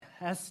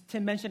As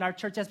Tim mentioned, our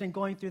church has been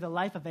going through the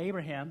life of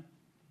Abraham,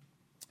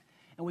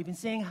 and we've been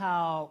seeing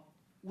how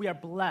we are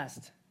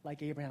blessed,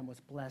 like Abraham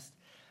was blessed.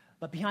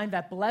 But behind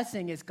that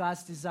blessing is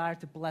God's desire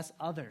to bless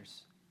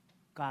others.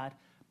 God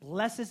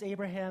blesses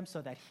Abraham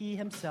so that he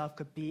himself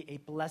could be a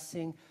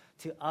blessing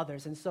to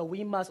others. And so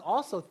we must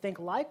also think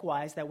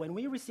likewise that when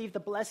we receive the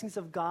blessings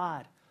of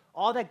God,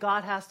 all that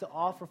God has to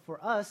offer for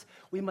us,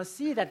 we must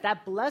see that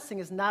that blessing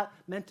is not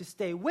meant to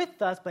stay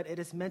with us, but it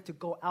is meant to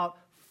go out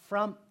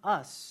from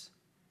us.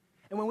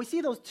 And when we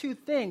see those two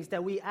things,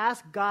 that we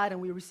ask God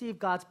and we receive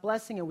God's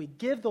blessing and we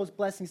give those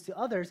blessings to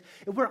others,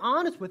 if we're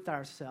honest with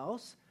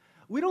ourselves,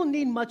 we don't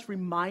need much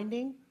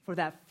reminding for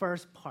that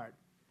first part,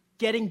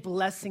 getting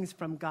blessings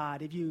from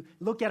God. If you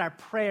look at our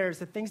prayers,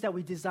 the things that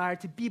we desire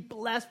to be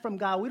blessed from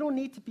God, we don't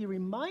need to be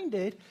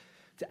reminded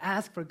to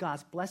ask for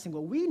God's blessing.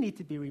 What we need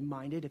to be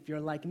reminded, if you're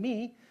like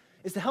me,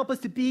 is to help us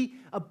to be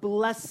a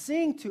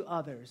blessing to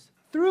others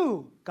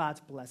through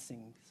God's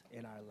blessings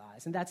in our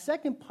lives. And that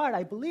second part,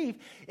 I believe,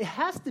 it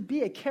has to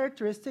be a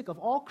characteristic of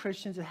all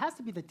Christians. It has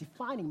to be the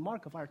defining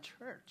mark of our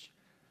church.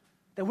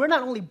 That we're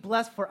not only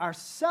blessed for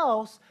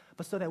ourselves,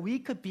 but so that we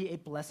could be a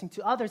blessing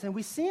to others. And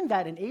we've seen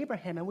that in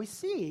Abraham, and we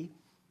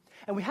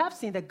have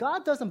seen that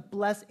God doesn't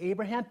bless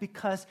Abraham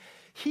because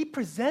he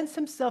presents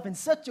himself in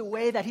such a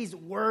way that he's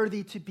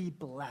worthy to be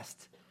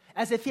blessed,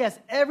 as if he has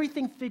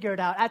everything figured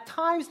out. At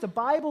times, the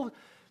Bible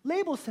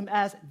labels him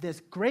as this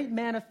great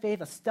man of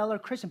faith, a stellar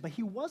Christian, but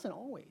he wasn't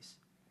always.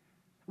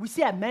 We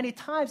see at many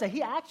times that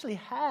he actually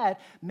had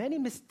many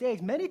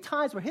mistakes, many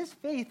times where his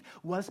faith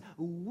was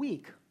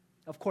weak.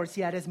 Of course,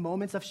 he had his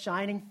moments of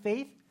shining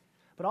faith,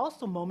 but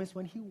also moments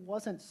when he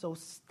wasn't so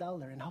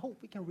stellar, and I hope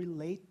we can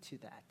relate to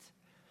that.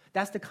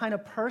 That's the kind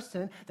of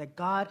person that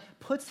God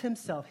puts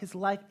himself, his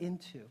life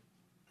into.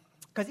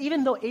 Because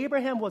even though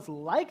Abraham was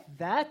like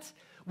that,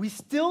 we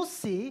still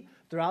see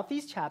throughout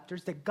these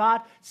chapters that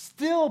God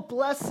still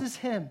blesses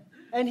him.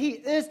 And he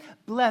is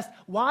blessed.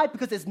 Why?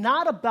 Because it's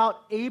not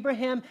about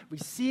Abraham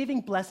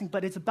receiving blessing,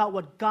 but it's about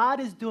what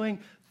God is doing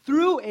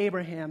through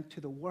Abraham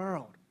to the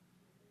world.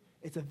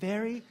 It's a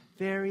very,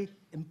 very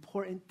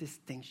important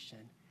distinction.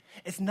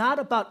 It's not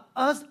about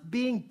us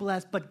being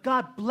blessed, but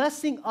God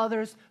blessing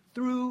others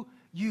through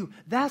you.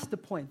 That's the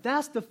point.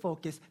 That's the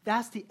focus.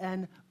 That's the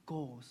end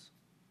goals.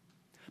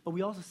 But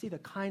we also see the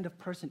kind of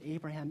person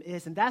Abraham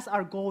is, and that's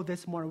our goal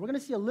this morning. We're going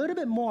to see a little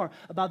bit more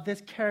about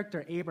this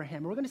character,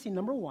 Abraham. We're going to see,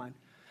 number one,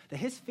 that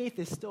his faith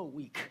is still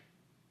weak.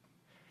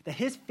 That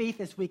his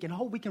faith is weak, and I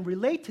hope we can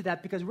relate to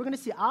that because we're going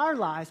to see our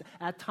lives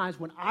at times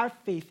when our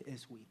faith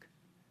is weak.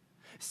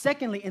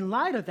 Secondly, in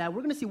light of that,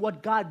 we're going to see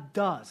what God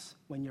does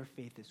when your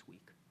faith is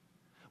weak.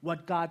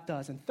 What God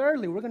does. And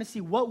thirdly, we're going to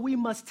see what we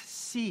must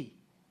see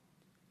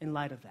in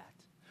light of that.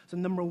 So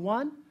number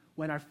one,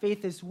 when our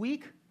faith is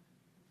weak.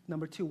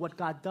 Number two, what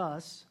God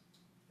does.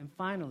 And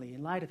finally,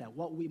 in light of that,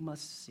 what we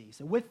must see.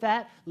 So with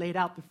that laid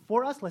out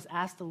before us, let's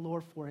ask the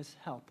Lord for his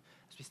help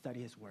as we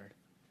study his word.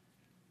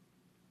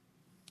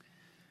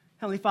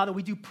 Heavenly Father,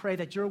 we do pray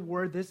that your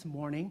word this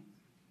morning,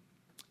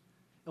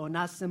 it will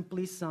not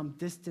simply some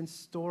distant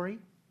story,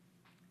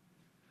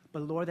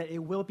 but Lord, that it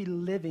will be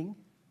living,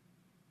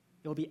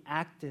 it will be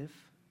active,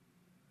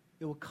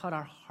 it will cut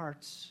our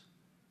hearts.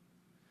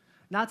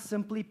 Not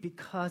simply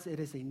because it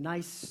is a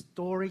nice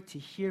story to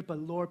hear, but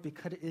Lord,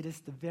 because it is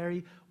the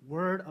very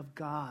word of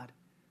God.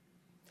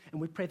 And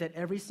we pray that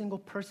every single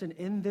person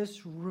in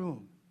this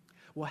room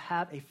will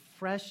have a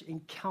fresh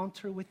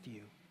encounter with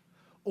you,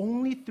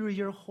 only through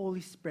your Holy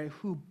Spirit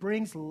who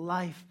brings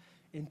life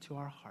into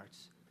our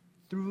hearts,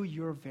 through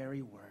your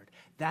very word.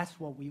 That's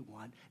what we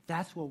want,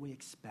 that's what we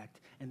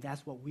expect, and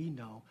that's what we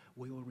know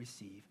we will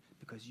receive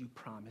because you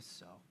promised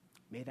so.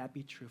 May that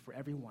be true for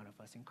every one of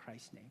us in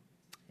Christ's name.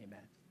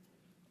 Amen.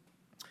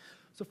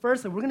 So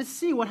firstly, we're going to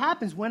see what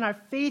happens when our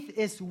faith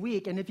is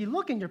weak. And if you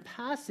look in your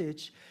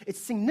passage, it's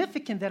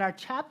significant that our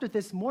chapter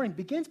this morning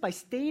begins by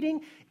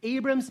stating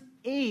Abram's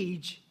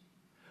age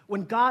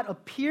when God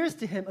appears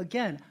to him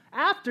again,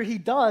 after he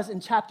does in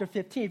chapter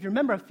 15. If you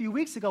remember, a few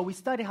weeks ago, we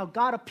studied how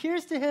God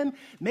appears to him,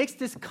 makes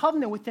this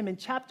covenant with him in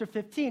chapter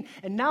 15.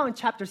 And now in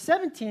chapter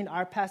 17,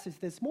 our passage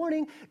this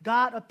morning,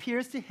 God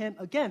appears to him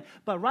again.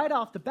 But right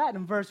off the bat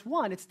in verse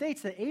 1, it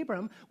states that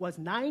Abram was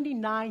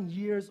 99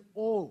 years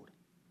old.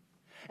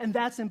 And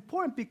that's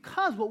important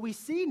because what we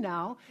see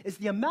now is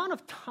the amount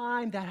of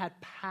time that had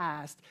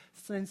passed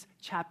since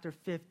chapter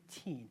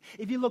 15.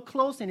 If you look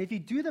closely and if you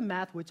do the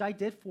math, which I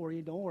did for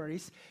you, don't worry,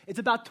 it's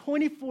about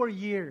 24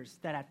 years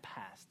that had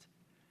passed.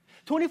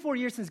 24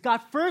 years since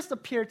God first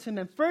appeared to him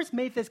and first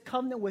made this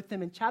covenant with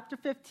him in chapter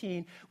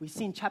 15. We've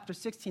seen chapter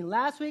 16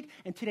 last week,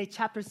 and today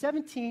chapter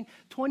 17,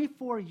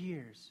 24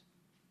 years.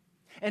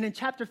 And in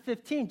chapter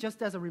 15,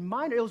 just as a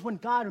reminder, it was when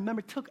God,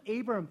 remember, took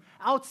Abram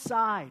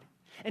outside.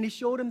 And he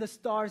showed him the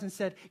stars and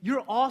said,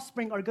 your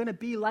offspring are going to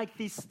be like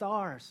these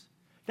stars.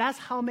 That's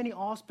how many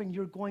offspring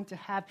you're going to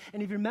have.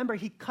 And if you remember,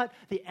 he cut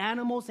the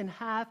animals in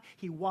half.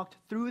 He walked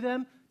through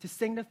them to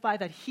signify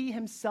that he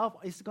himself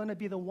is going to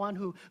be the one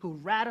who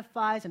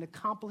ratifies and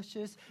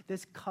accomplishes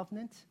this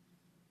covenant.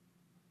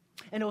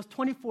 And it was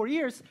 24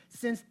 years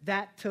since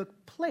that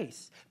took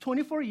place.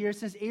 24 years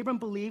since Abram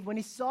believed when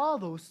he saw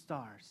those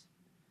stars.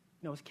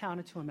 And it was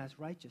counted to him as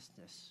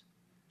righteousness.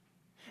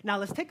 Now,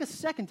 let's take a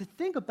second to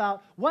think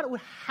about what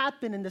would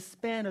happen in the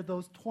span of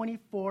those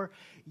 24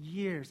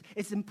 years.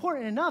 It's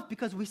important enough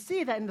because we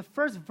see that in the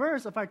first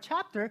verse of our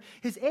chapter,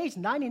 his age,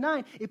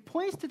 99, it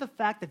points to the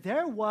fact that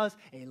there was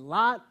a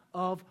lot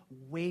of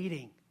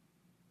waiting.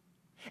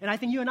 And I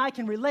think you and I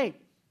can relate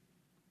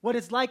what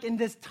it's like in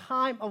this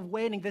time of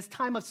waiting, this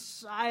time of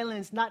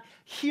silence, not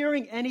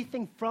hearing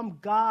anything from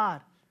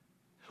God,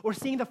 or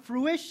seeing the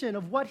fruition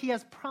of what he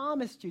has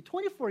promised you.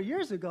 24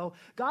 years ago,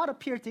 God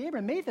appeared to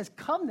Abram, made this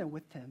covenant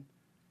with him,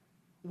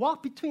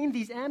 walked between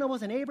these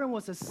animals, and Abram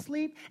was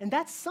asleep. And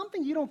that's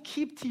something you don't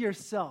keep to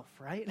yourself,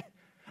 right?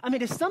 I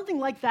mean, if something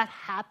like that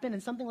happened,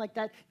 and something like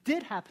that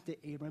did happen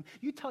to Abram,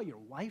 you tell your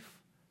wife,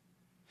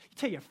 you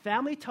tell your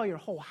family, you tell your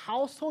whole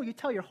household, you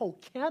tell your whole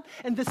camp.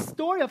 And the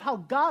story of how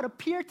God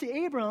appeared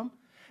to Abram,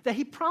 that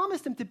he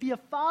promised him to be a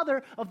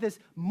father of this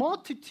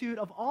multitude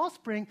of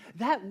offspring,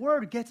 that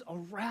word gets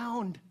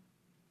around.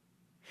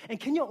 And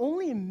can you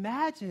only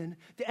imagine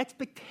the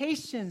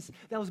expectations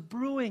that was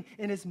brewing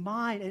in his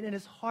mind and in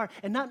his heart,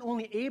 and not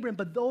only Abram,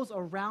 but those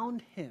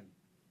around him?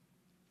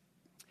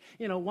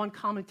 You know, one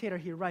commentator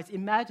here writes,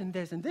 imagine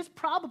this, and this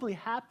probably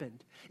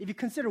happened. If you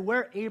consider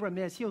where Abram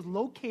is, he was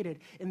located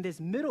in this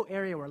middle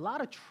area where a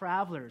lot of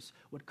travelers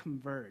would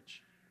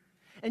converge.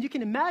 And you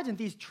can imagine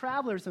these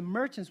travelers and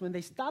merchants, when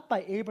they stop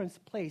by Abram's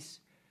place,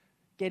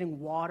 getting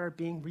water,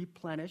 being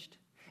replenished,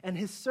 and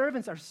his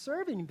servants are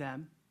serving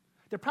them,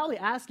 they're probably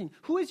asking,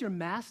 who is your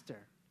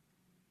master?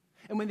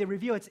 And when they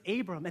reveal it's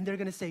Abram, and they're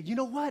going to say, you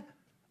know what?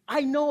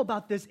 I know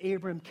about this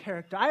Abram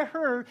character. I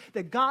heard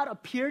that God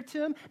appeared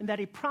to him and that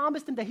he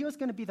promised him that he was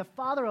going to be the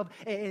father of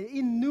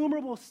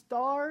innumerable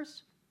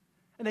stars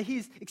and that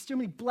he's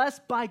extremely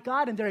blessed by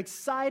God, and they're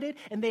excited,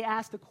 and they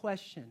ask the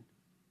question,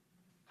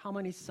 how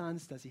many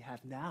sons does he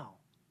have now?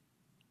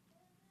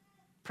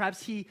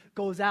 Perhaps he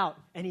goes out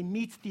and he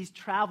meets these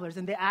travelers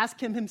and they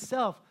ask him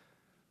himself,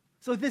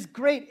 so this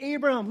great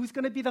Abram, who's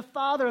going to be the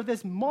father of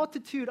this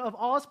multitude of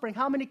offspring,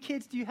 how many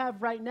kids do you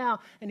have right now?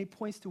 And he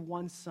points to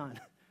one son,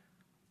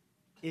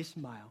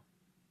 Ishmael.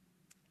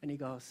 And he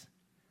goes,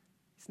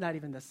 it's not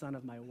even the son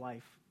of my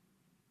wife,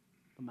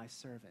 but my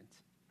servant.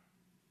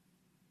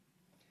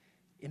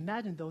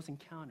 Imagine those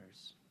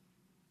encounters.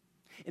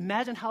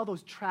 Imagine how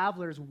those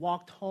travelers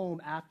walked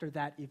home after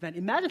that event.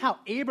 Imagine how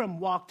Abram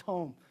walked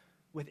home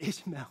with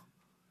Ishmael.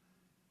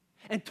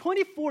 And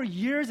 24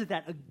 years of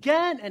that,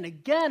 again and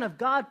again, of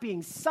God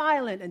being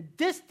silent and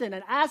distant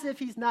and as if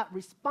he's not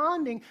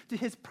responding to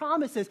his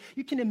promises.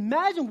 You can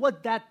imagine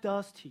what that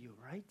does to you,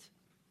 right?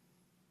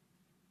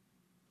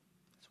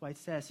 That's why it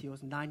says he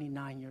was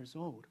 99 years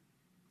old.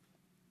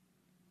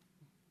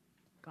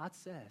 God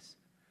says,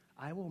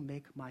 I will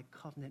make my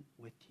covenant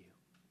with you.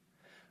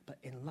 But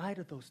in light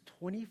of those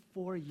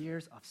 24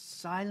 years of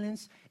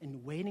silence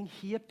and waiting,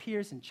 he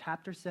appears in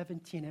chapter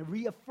 17 and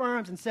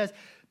reaffirms and says,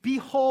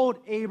 behold,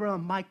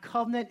 Abram, my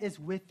covenant is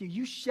with you.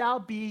 You shall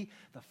be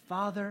the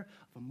father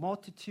of a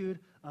multitude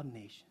of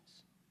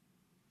nations.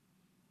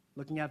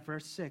 Looking at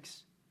verse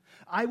 6,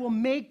 I will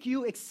make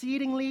you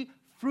exceedingly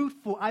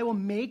fruitful. I will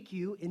make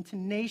you into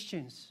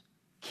nations.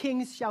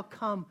 Kings shall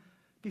come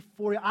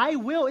before you. I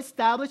will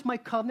establish my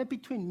covenant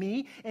between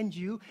me and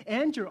you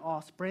and your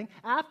offspring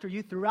after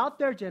you throughout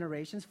their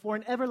generations for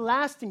an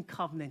everlasting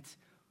covenant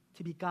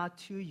to be God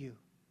to you,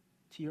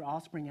 to your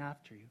offspring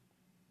after you.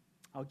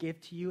 I'll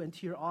give to you and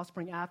to your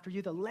offspring after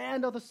you the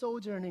land of the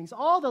sojournings,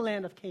 all the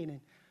land of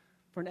Canaan,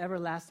 for an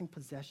everlasting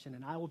possession,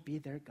 and I will be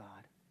their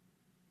God.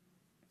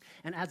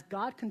 And as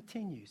God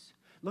continues,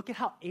 look at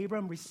how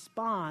Abram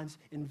responds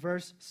in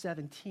verse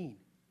 17.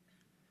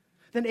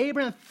 Then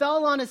Abraham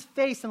fell on his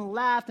face and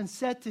laughed and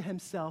said to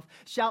himself,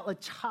 shall a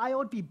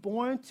child be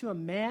born to a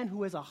man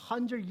who is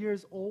 100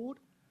 years old?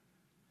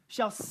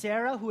 Shall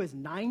Sarah, who is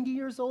 90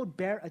 years old,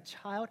 bear a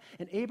child?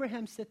 And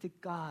Abraham said to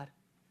God,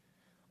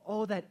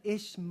 oh, that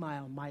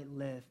Ishmael might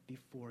live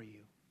before you.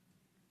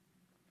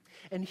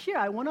 And here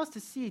I want us to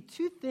see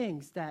two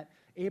things that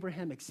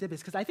Abraham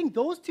exhibits, because I think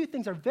those two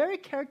things are very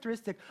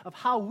characteristic of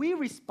how we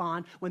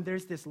respond when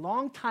there's this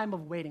long time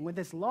of waiting, when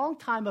this long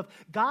time of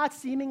God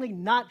seemingly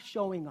not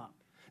showing up,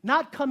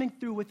 not coming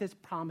through with his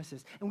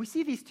promises. And we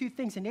see these two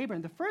things in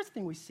Abraham. The first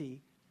thing we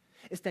see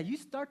is that you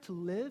start to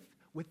live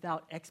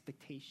without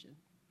expectation.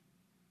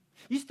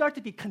 You start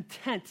to be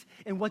content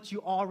in what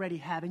you already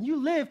have. And you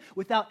live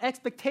without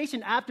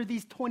expectation after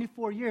these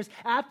 24 years,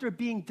 after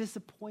being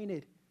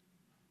disappointed.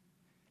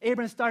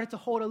 Abraham started to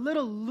hold a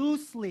little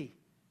loosely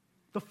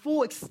the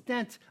full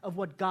extent of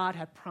what God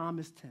had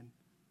promised him.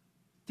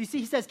 Do you see?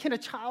 He says, can a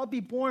child be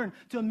born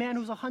to a man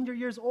who's 100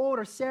 years old,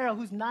 or Sarah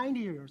who's 90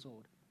 years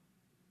old?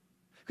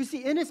 Because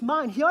see, in his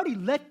mind, he already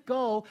let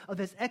go of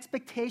this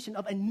expectation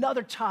of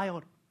another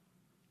child,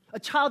 a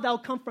child that will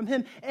come from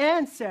him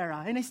and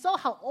Sarah. And he saw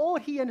how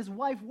old he and his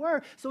wife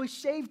were, so he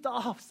shaved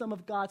off some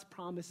of God's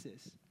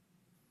promises.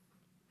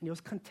 And he was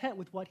content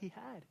with what he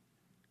had,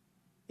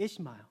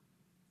 Ishmael.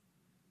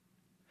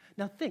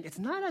 Now think, it's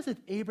not as if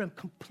Abraham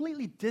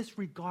completely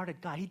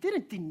disregarded God. He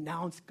didn't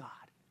denounce God.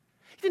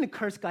 He didn't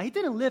curse God. He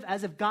didn't live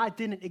as if God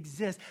didn't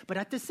exist. But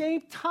at the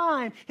same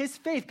time, his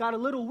faith got a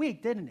little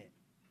weak, didn't it?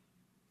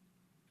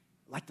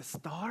 Like the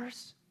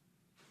stars?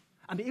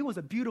 I mean, it was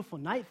a beautiful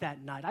night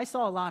that night. I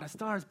saw a lot of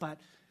stars, but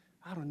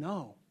I don't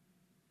know.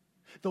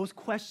 Those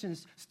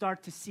questions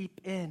start to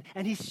seep in,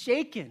 and he's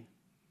shaken.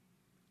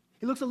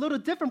 He looks a little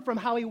different from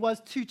how he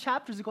was 2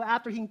 chapters ago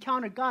after he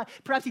encountered God.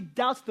 Perhaps he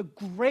doubts the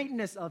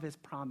greatness of his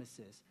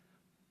promises,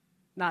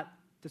 not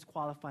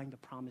disqualifying the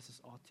promises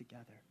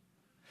altogether.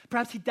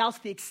 Perhaps he doubts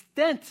the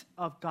extent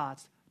of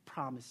God's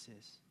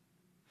promises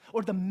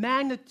or the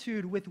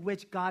magnitude with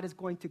which God is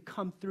going to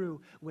come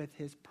through with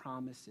his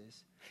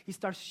promises. He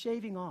starts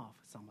shaving off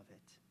some of it.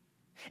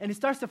 And he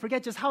starts to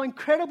forget just how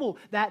incredible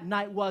that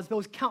night was,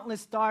 those countless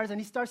stars. And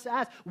he starts to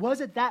ask,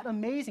 was it that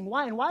amazing?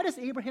 Why? And why does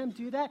Abraham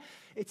do that?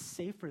 It's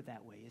safer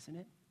that way, isn't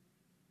it?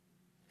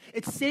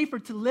 It's safer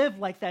to live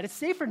like that. It's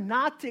safer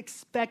not to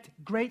expect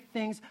great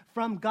things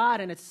from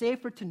God. And it's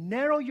safer to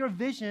narrow your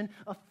vision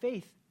of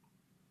faith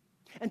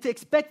and to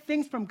expect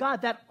things from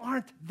God that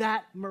aren't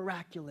that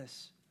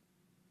miraculous.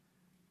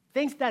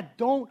 Things that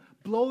don't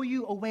blow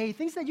you away.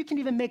 Things that you can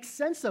even make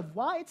sense of.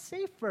 Why? It's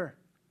safer.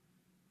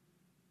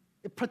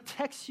 It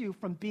protects you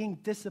from being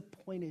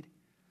disappointed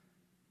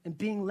and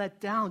being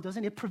let down,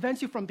 doesn't it? It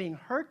prevents you from being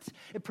hurt.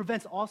 It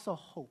prevents also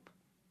hope.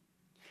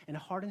 And it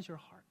hardens your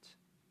heart.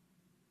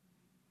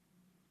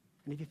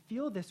 And if you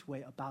feel this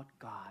way about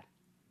God,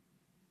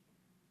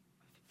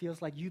 it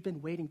feels like you've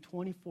been waiting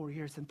 24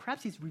 years, and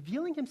perhaps he's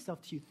revealing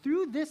himself to you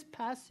through this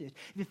passage.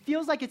 If it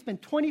feels like it's been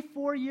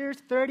 24 years,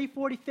 30,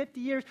 40, 50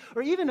 years,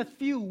 or even a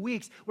few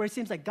weeks where it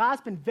seems like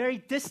God's been very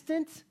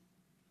distant,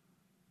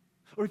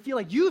 or you feel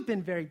like you've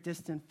been very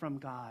distant from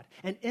God,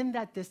 and in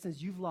that distance,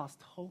 you've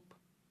lost hope.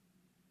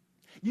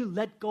 You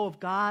let go of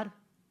God,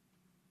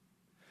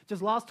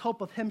 just lost hope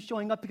of him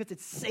showing up because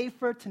it's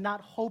safer to not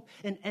hope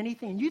in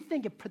anything. And you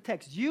think it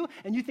protects you,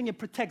 and you think it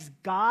protects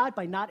God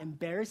by not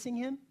embarrassing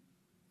him.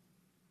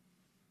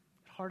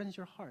 It hardens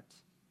your heart.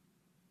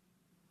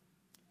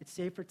 It's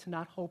safer to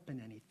not hope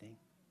in anything,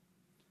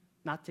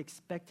 not to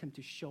expect him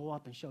to show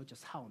up and show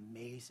just how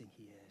amazing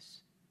he is.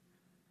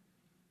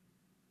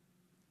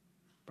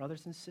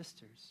 Brothers and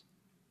sisters,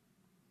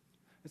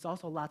 it's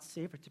also a lot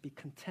safer to be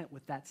content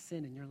with that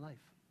sin in your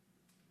life.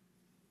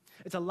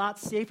 It's a lot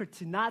safer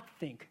to not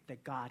think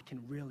that God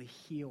can really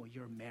heal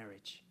your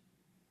marriage.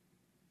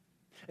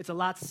 It's a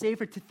lot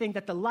safer to think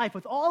that the life,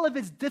 with all of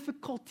its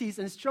difficulties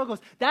and struggles,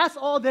 that's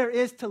all there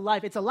is to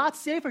life. It's a lot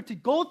safer to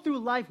go through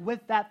life with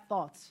that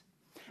thought.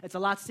 It's a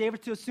lot safer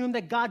to assume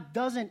that God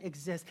doesn't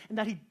exist and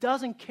that he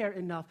doesn't care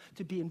enough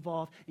to be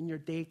involved in your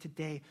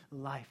day-to-day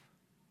life.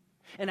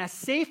 And as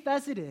safe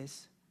as it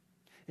is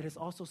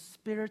also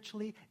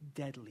spiritually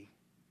deadly.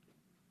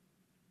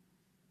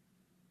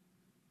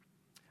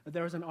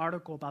 There was an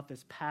article about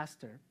this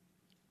pastor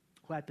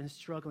who had been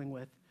struggling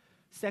with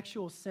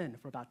sexual sin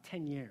for about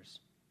 10 years.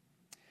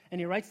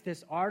 And he writes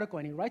this article,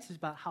 and he writes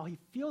about how he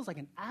feels like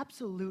an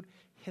absolute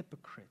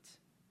hypocrite.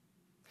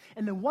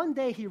 And then one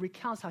day he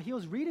recounts how he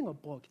was reading a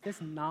book,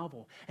 this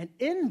novel, and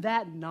in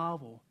that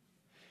novel,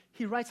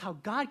 he writes how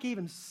God gave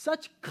him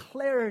such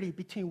clarity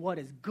between what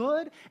is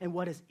good and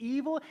what is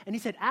evil. And he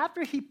said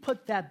after he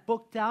put that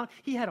book down,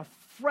 he had a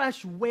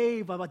fresh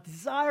wave of a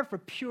desire for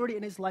purity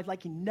in his life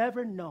like he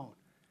never known.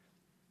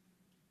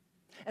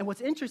 And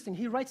what's interesting,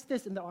 he writes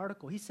this in the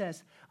article. He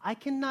says, I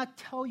cannot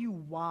tell you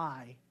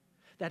why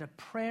that a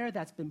prayer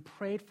that's been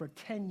prayed for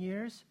 10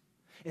 years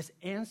is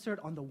answered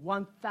on the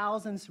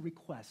 1,000th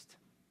request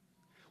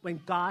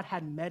when God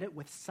had met it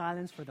with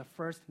silence for the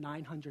first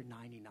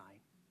 999.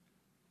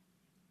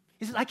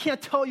 He says, I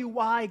can't tell you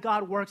why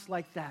God works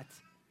like that.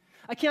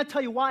 I can't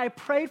tell you why I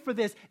prayed for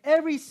this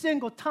every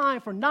single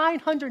time for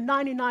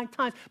 999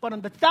 times, but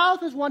on the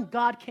 1,000th one,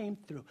 God came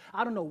through.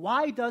 I don't know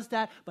why he does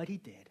that, but he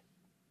did.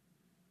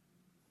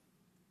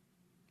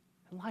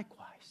 And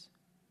likewise,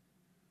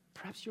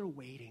 perhaps you're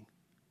waiting.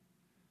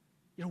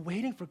 You're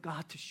waiting for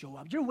God to show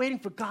up. You're waiting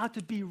for God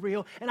to be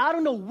real. And I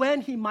don't know when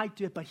he might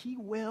do it, but he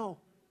will.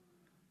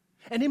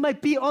 And it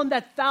might be on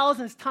that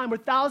 1,000th time or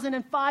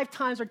 1,005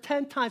 times or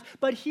 10 times,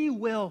 but he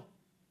will.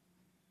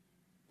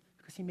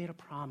 Because he made a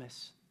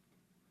promise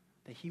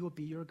that he will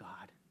be your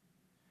God.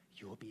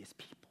 You will be his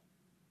people.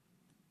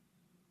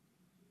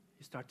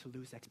 You start to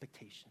lose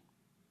expectation.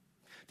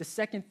 The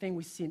second thing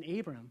we see in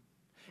Abram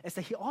is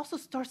that he also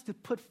starts to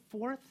put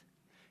forth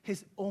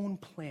his own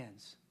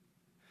plans.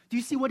 Do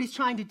you see what he's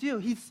trying to do?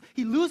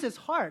 He loses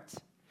heart.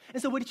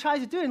 And so what he tries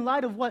to do in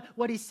light of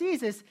what he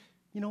sees is,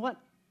 you know what?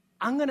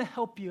 I'm going to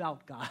help you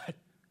out, God.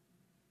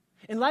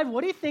 In light of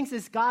what he thinks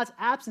is God's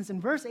absence,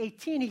 in verse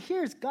 18, he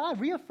hears God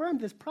reaffirm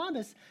this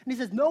promise. And he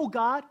says, no,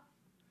 God,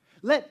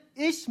 let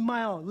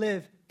Ishmael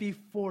live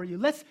before you.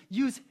 Let's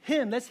use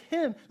him.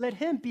 Let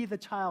him be the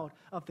child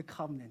of the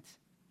covenant.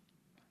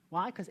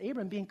 Why? Because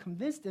Abram, being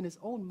convinced in his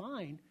own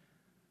mind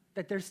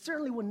that there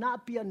certainly will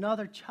not be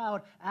another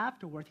child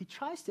afterward, he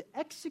tries to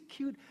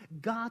execute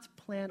God's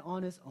plan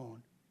on his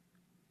own.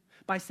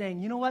 by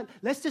saying, you know what,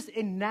 let's just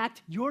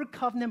enact your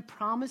covenant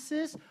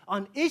promises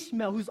on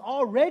Ishmael, who's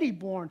already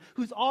born,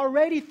 who's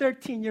already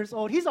 13 years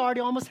old. He's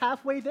already almost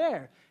halfway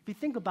there. If you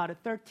think about it,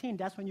 13,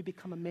 that's when you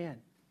become a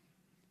man.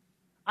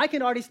 I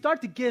can already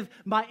start to give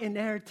my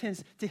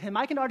inheritance to him.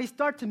 I can already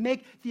start to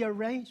make the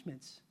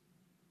arrangements.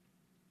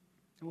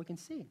 And we can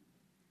see.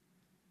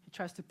 He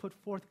tries to put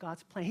forth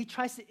God's plan. He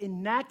tries to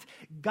enact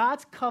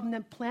God's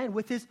covenant plan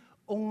with his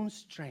own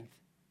strength,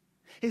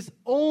 his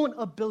own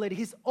ability,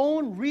 his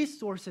own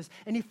resources.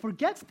 And he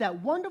forgets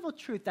that wonderful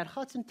truth that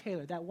Hudson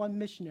Taylor, that one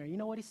missionary, you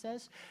know what he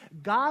says?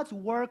 God's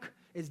work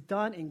is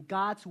done in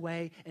God's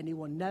way, and he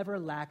will never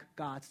lack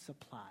God's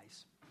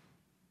supplies.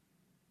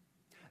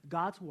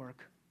 God's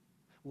work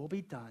will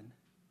be done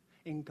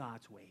in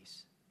God's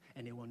ways,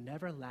 and it will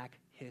never lack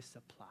his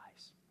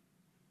supplies.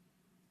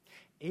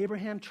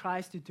 Abraham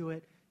tries to do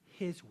it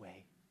his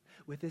way,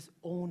 with his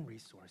own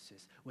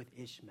resources, with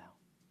Ishmael.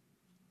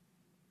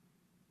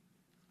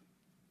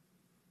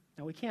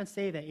 Now, we can't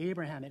say that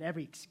Abraham had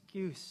every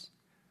excuse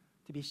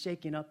to be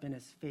shaken up in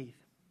his faith.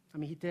 I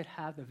mean, he did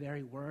have the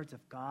very words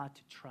of God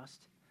to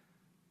trust.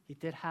 He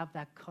did have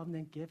that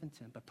covenant given to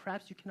him. But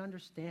perhaps you can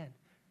understand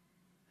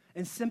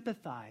and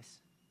sympathize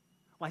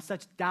why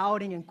such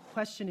doubting and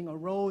questioning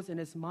arose in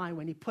his mind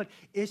when he put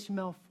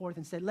Ishmael forth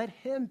and said, let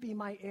him be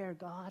my heir,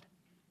 God.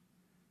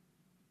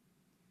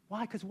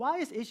 Why? Because why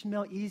is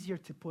Ishmael easier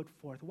to put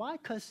forth? Why?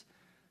 Because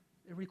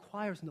it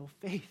requires no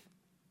faith.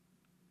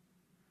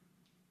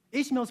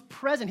 Ishmael's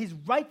present. He's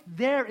right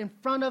there in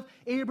front of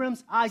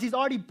Abram's eyes. He's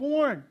already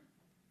born.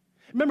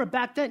 Remember,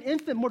 back then,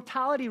 infant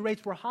mortality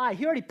rates were high.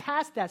 He already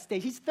passed that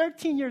stage. He's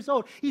 13 years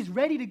old. He's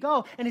ready to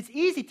go. And it's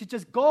easy to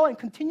just go and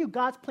continue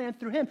God's plan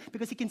through him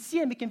because he can see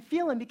him, he can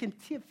feel him, he can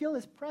feel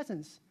his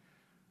presence.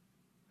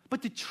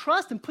 But to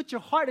trust and put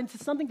your heart into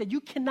something that you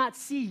cannot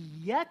see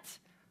yet,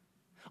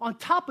 on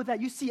top of that,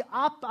 you see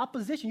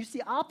opposition, you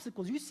see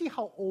obstacles, you see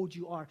how old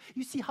you are,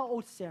 you see how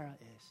old Sarah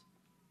is.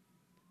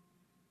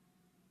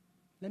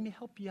 Let me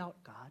help you out,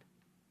 God.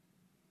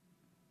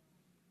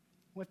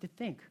 We have to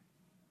think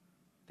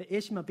that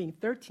Ishmael, being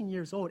 13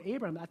 years old,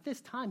 Abram, at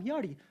this time, he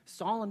already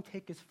saw him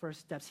take his first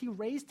steps. He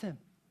raised him.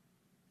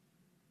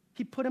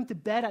 He put him to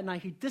bed at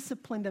night. He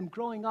disciplined him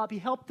growing up. He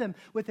helped him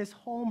with his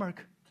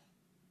homework.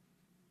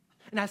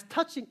 And as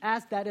touching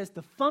as that is,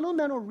 the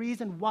fundamental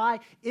reason why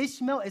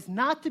Ishmael is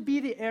not to be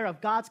the heir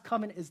of God's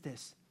covenant is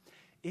this.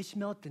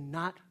 Ishmael did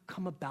not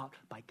come about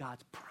by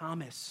God's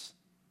promise.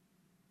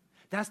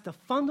 That's the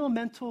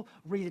fundamental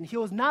reason. He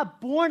was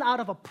not born out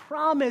of a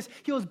promise.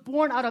 He was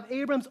born out of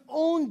Abram's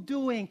own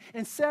doing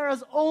and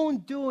Sarah's own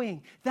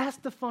doing. That's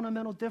the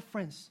fundamental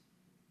difference.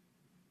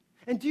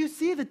 And do you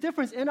see the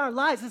difference in our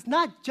lives? It's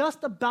not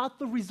just about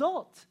the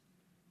result.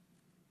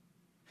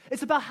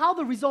 It's about how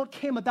the result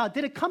came about.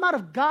 Did it come out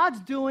of God's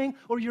doing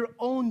or your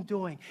own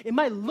doing? It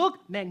might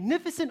look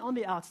magnificent on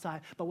the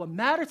outside, but what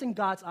matters in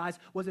God's eyes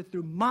was it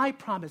through my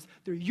promise,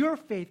 through your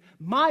faith,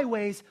 my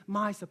ways,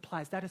 my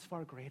supplies. That is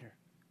far greater.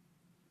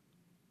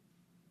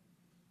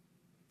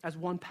 As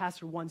one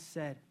pastor once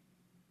said,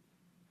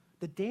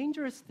 the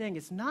dangerous thing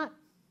is not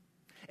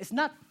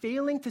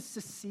failing to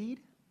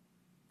succeed,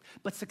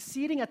 but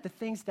succeeding at the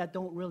things that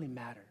don't really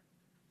matter.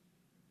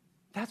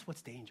 That's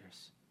what's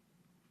dangerous.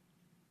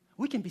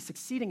 We can be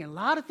succeeding in a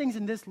lot of things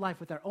in this life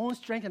with our own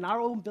strength and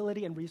our own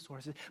ability and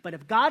resources, but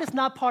if God is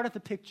not part of the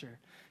picture,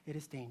 it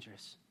is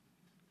dangerous.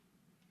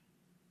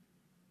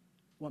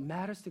 What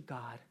matters to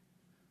God,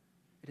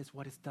 it is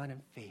what is done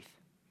in faith.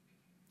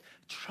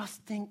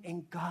 Trusting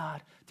in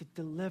God to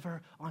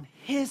deliver on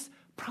his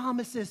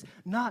promises,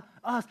 not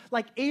us.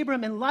 Like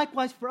Abram and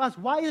likewise for us,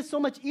 why is it so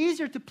much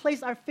easier to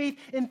place our faith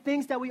in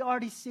things that we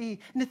already see,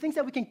 in the things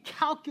that we can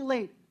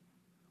calculate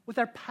with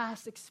our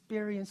past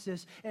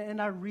experiences and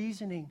our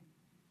reasoning?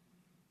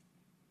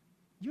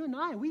 You and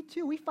I, we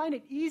too, we find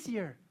it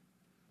easier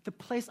to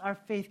place our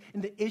faith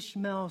in the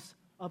Ishmaels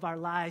of our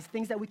lives,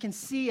 things that we can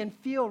see and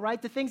feel,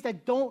 right? The things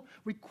that don't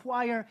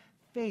require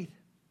faith.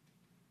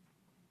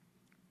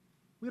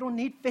 We don't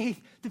need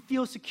faith to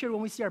feel secure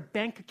when we see our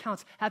bank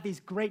accounts have these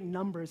great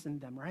numbers in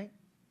them, right?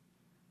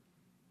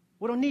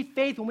 We don't need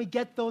faith when we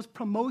get those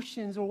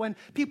promotions or when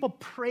people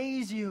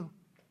praise you.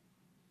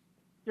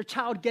 Your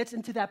child gets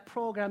into that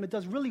program, it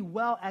does really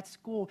well at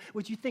school,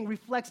 which you think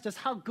reflects just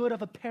how good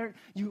of a parent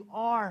you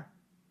are.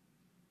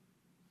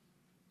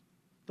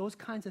 Those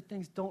kinds of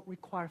things don't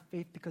require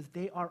faith because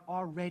they are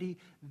already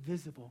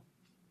visible.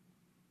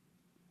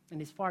 And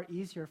it's far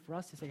easier for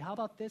us to say, how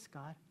about this,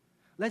 God?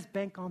 Let's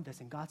bank on this.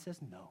 And God says,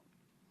 no.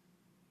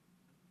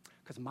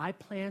 Because my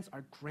plans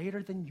are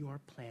greater than your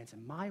plans,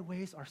 and my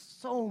ways are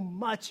so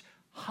much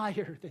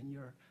higher than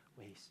your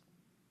ways.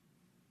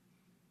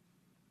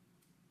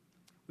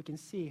 We can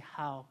see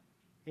how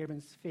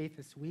Abram's faith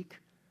is weak.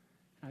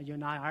 Now, you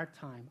and I,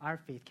 our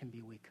faith can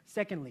be weak.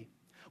 Secondly,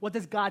 what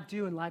does God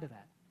do in light of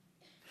that?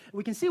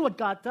 We can see what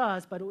God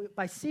does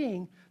by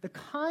seeing the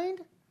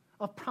kind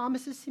of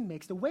promises he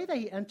makes, the way that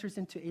he enters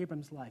into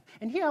Abram's life.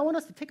 And here I want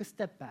us to take a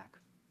step back.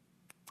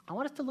 I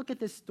want us to look at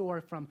this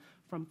story from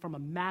a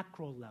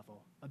macro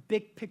level, a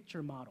big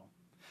picture model.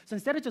 So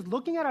instead of just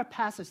looking at our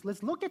passage,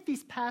 let's look at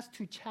these past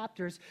 2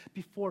 chapters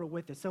before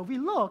with it. So if we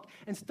look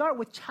and start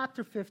with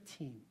chapter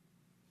 15,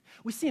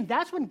 we see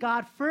that's when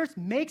God first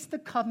makes the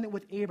covenant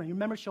with Abram. You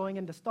remember showing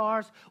him the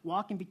stars,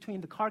 walking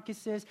between the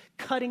carcasses,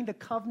 cutting the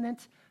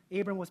covenant.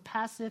 Abram was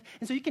passive.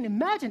 And so you can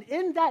imagine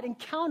in that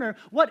encounter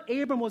what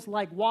Abram was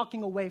like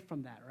walking away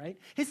from that, right?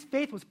 His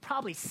faith was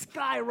probably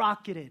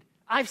skyrocketed.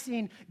 I've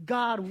seen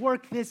God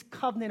work this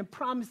covenant and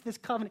promise this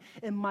covenant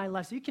in my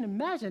life. So you can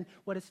imagine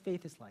what his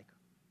faith is like.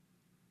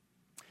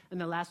 And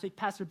then last week,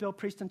 Pastor Bill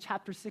preached on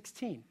chapter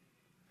 16,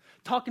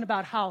 talking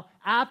about how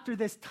after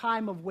this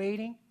time of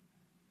waiting,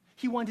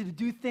 he wanted to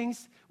do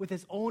things with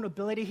his own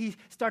ability. He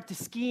started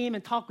to scheme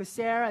and talk with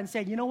Sarah and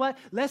say, you know what?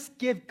 Let's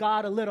give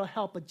God a little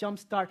help, a jump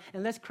start,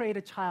 and let's create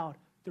a child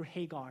through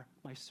Hagar,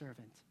 my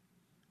servant.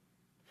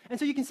 And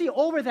so you can see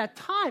over that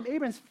time,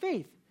 Abram's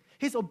faith,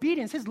 his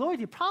obedience, his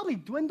loyalty probably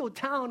dwindled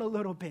down a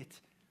little bit,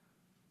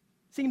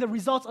 seeing the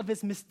results of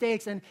his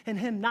mistakes and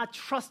him not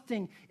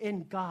trusting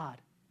in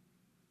God.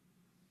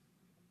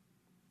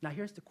 Now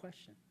here's the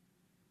question.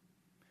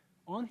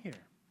 On here,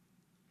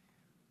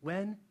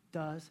 when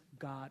does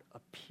God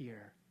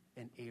appear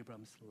in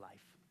Abram's life?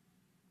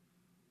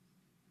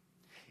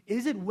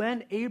 Is it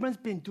when Abram's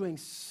been doing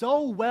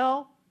so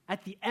well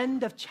at the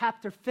end of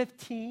chapter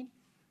 15,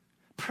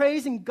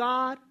 praising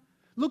God,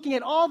 looking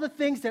at all the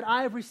things that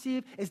I have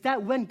received? Is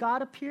that when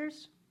God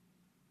appears?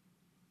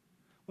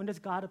 When does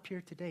God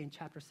appear today in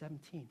chapter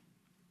 17?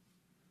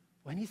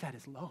 When he's at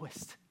his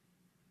lowest,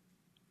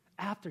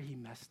 after he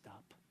messed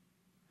up,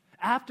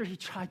 after he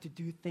tried to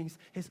do things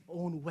his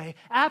own way,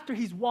 after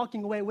he's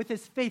walking away with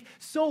his faith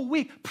so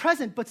weak,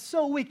 present but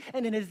so weak.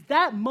 And it is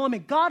that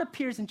moment God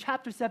appears in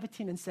chapter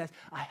 17 and says,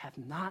 I have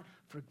not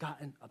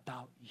forgotten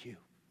about you.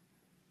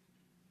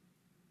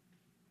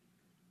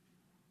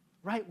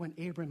 Right when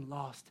Abram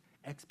lost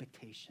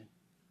expectation,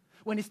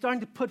 when he's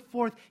starting to put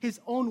forth his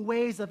own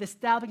ways of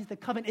establishing the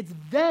covenant, it's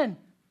then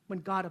when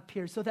God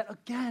appears, so that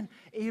again,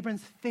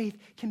 Abram's faith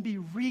can be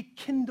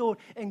rekindled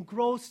and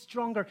grow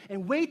stronger.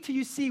 And wait till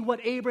you see what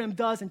Abram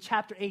does in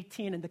chapter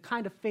 18 and the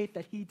kind of faith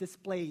that he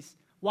displays.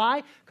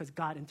 Why? Because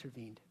God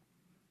intervened.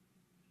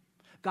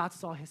 God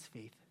saw his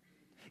faith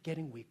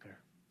getting weaker,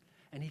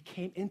 and he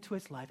came into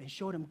his life and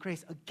showed him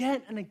grace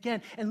again and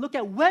again. And look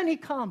at when he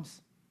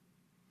comes,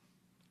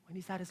 when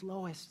he's at his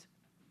lowest.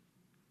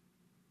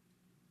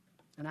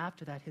 And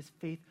after that, his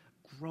faith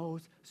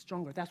grows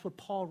stronger. That's what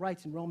Paul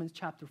writes in Romans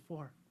chapter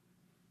 4.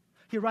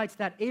 He writes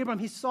that Abram,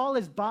 he saw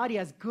his body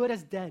as good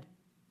as dead.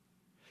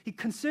 He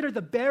considered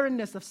the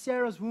barrenness of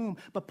Sarah's womb.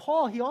 But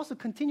Paul, he also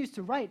continues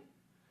to write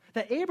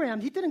that Abraham,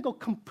 he didn't go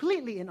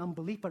completely in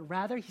unbelief, but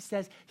rather, he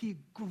says, he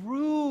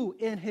grew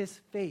in his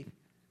faith.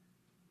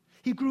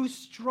 He grew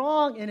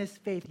strong in his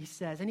faith, he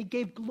says, and he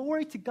gave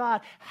glory to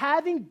God,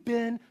 having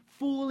been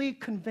fully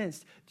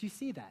convinced. Do you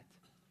see that?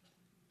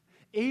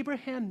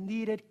 Abraham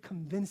needed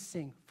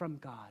convincing from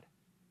God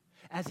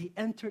as he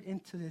entered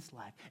into this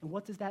life. And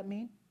what does that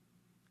mean?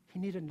 He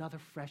needed another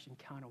fresh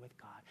encounter with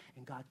God,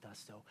 and God does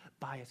so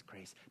by his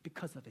grace,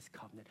 because of his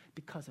covenant,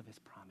 because of his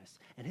promise.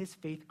 And his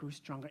faith grew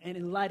stronger. And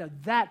in light of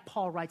that,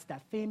 Paul writes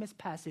that famous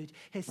passage,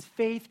 his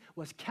faith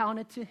was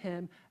counted to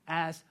him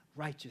as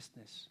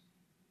righteousness.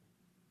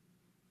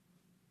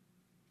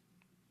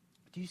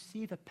 Do you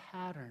see the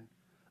pattern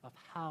of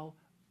how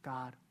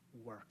God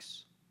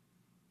works?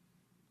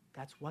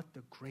 That's what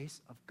the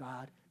grace of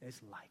God is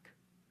like.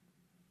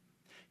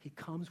 He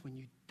comes when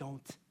you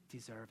don't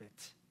deserve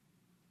it.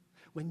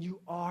 When you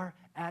are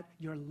at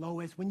your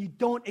lowest, when you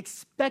don't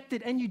expect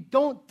it and you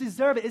don't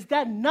deserve it. Is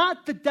that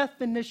not the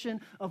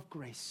definition of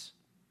grace?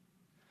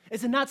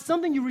 Is it not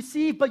something you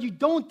receive but you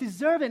don't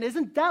deserve it?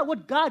 Isn't that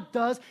what God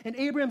does in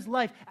Abraham's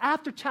life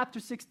after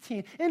chapter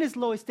 16, in his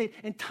lowest state,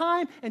 and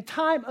time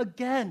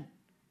again?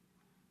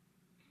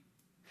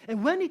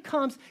 And when he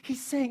comes,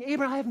 he's saying,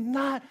 Abraham, I have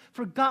not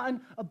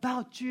forgotten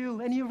about you.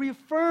 And he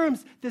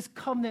reaffirms this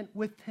covenant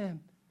with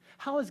him.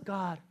 How is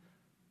God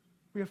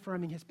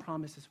reaffirming his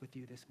promises with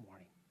you this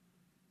morning?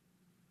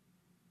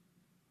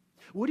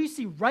 What do you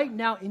see right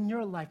now in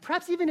your life,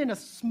 perhaps even in a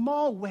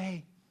small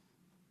way,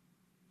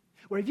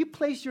 where if you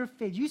place your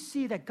faith, you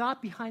see that God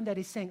behind that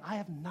is saying, I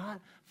have not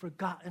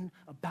forgotten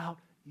about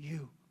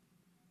you.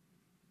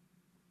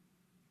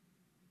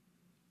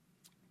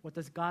 What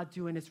does God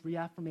do in his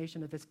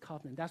reaffirmation of this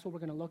covenant? That's what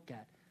we're going to look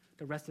at,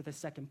 the rest of the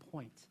second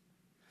point.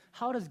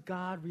 How does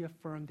God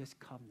reaffirm this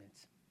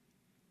covenant?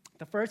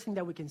 The first thing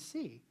that we can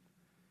see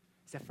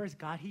is that first,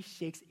 God, he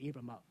shakes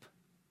Abram up.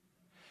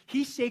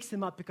 He shakes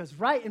him up because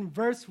right in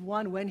verse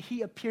 1, when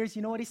he appears,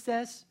 you know what he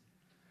says?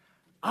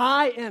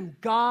 I am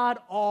God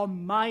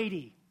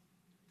Almighty.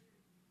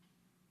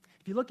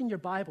 If you look in your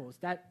Bibles,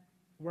 that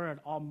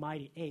word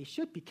Almighty, A,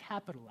 should be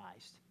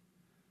capitalized.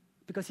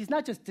 Because he's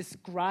not just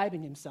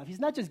describing himself. He's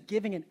not just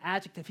giving an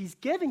adjective. He's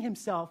giving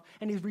himself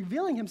and he's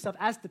revealing himself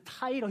as the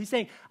title. He's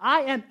saying,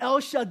 I am El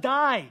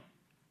Shaddai,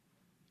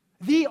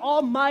 the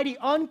almighty,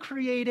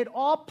 uncreated,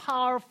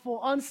 all-powerful,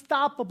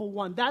 unstoppable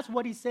one. That's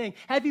what he's saying.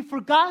 Have you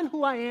forgotten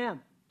who I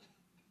am?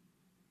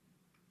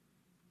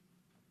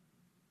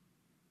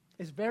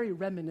 is very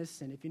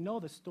reminiscent, if you know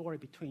the story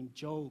between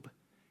Job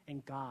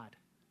and God.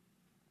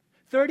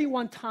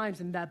 31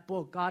 times in that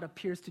book, God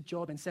appears to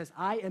Job and says,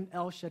 I am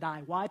El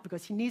Shaddai. Why?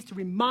 Because he needs to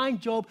remind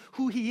Job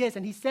who he is.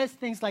 And he says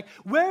things like,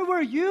 where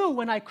were you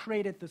when I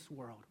created this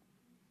world?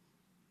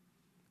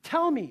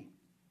 Tell me,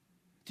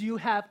 do you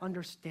have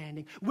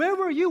understanding? Where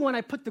were you when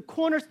I put the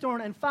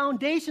cornerstone and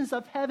foundations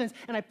of heavens,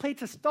 and I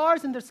placed the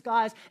stars in the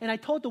skies, and I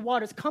told the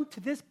waters, come to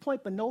this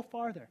point but no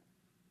farther?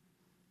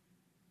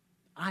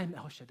 I'm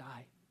El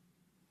Shaddai.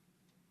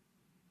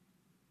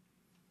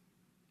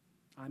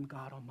 I'm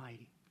God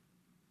Almighty.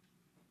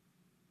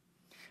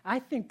 I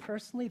think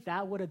personally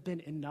that would have been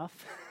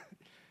enough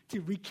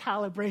to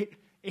recalibrate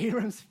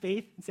Abram's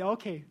faith and say,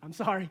 okay, I'm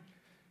sorry,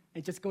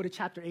 and just go to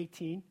chapter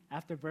 18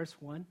 after verse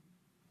 1.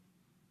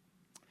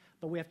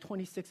 But we have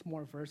 26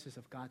 more verses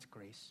of God's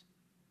grace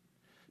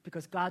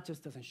because God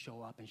just doesn't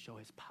show up and show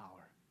his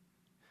power.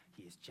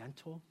 He is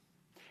gentle,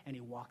 and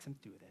he walks him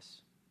through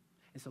this.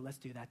 And so let's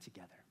do that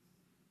together.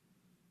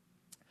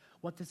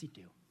 What does he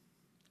do?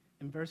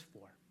 In verse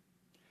 4,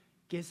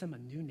 gives him a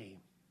new name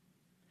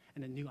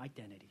and a new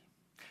identity.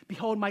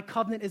 Behold, my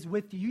covenant is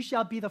with you. You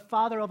shall be the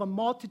father of a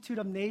multitude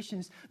of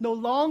nations. No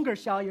longer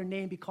shall your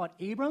name be called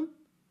Abram,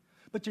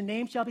 but your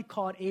name shall be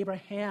called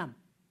Abraham.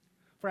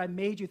 For I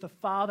made you the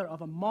father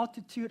of a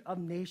multitude of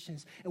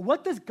nations. And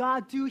what does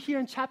God do here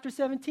in chapter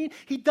 17?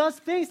 He does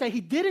things that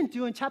he didn't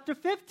do in chapter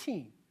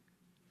 15.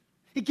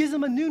 He gives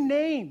him a new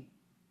name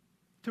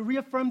to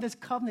reaffirm this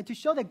covenant, to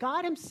show that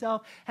God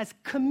himself has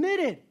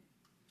committed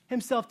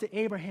himself to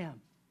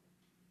Abraham.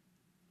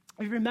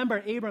 If you remember,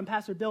 Abram,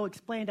 Pastor Bill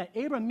explained that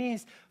Abram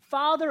means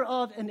father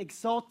of an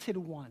exalted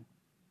one.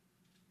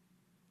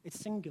 It's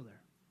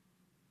singular.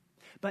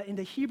 But in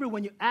the Hebrew,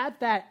 when you add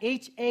that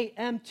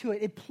H-A-M to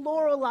it, it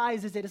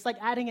pluralizes it. It's like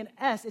adding an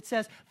S. It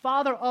says,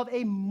 father of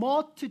a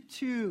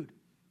multitude,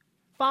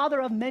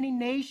 father of many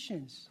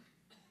nations.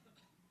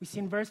 We see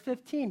in verse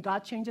 15, God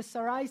changes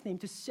Sarai's name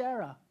to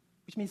Sarah,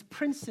 which means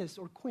princess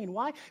or queen.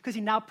 Why? Because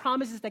he now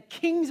promises that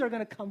kings are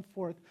going to come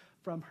forth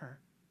from her.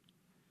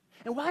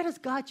 And why does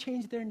God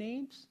change their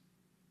names?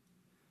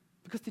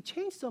 Because to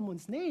change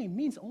someone's name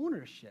means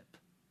ownership.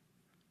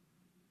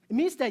 It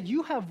means that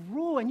you have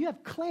rule and you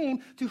have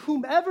claim to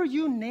whomever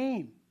you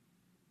name.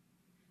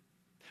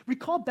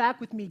 Recall back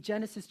with me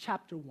Genesis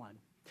chapter 1.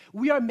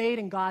 We are made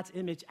in God's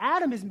image.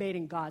 Adam is made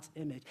in God's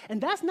image.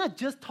 And that's not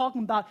just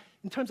talking about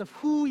in terms of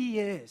who he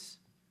is,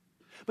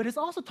 but it's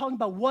also talking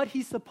about what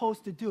he's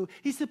supposed to do.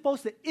 He's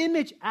supposed to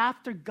image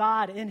after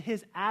God in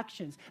his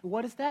actions. And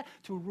what is that?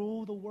 To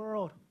rule the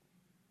world.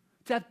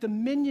 To have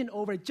dominion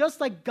over it,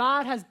 just like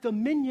God has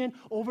dominion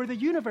over the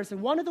universe.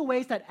 And one of the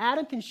ways that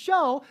Adam can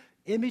show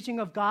imaging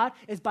of God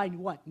is by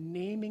what?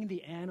 Naming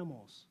the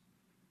animals.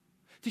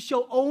 To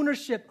show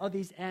ownership of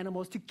these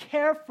animals, to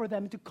care for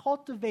them, to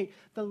cultivate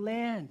the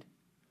land.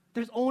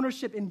 There's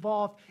ownership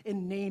involved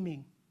in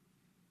naming.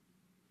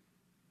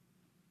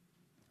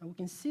 And we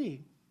can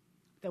see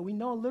that we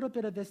know a little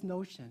bit of this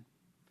notion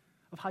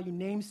of how you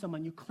name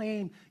someone, you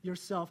claim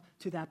yourself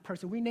to that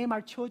person. We name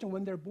our children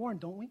when they're born,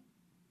 don't we?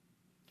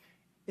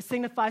 It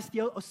signifies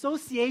the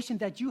association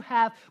that you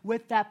have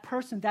with that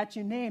person that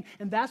you name.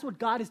 And that's what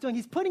God is doing.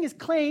 He's putting his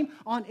claim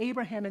on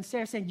Abraham and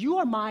Sarah, saying, you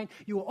are mine,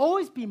 you will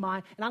always be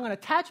mine, and I'm going to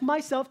attach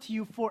myself to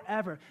you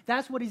forever.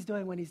 That's what he's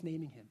doing when he's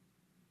naming him.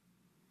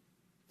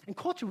 In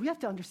culture, we have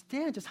to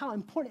understand just how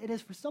important it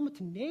is for someone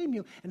to name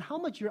you and how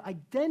much your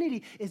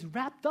identity is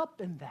wrapped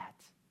up in that.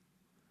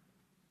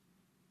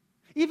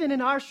 Even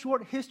in our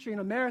short history in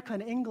America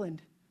and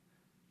England,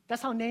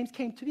 that's how names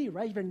came to be,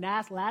 right? If your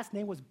last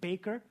name was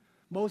Baker,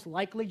 most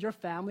likely your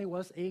family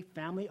was a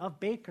family of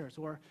bakers.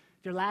 Or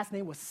if your last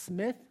name was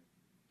Smith,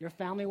 your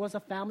family was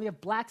a family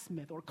of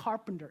blacksmith or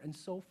carpenter and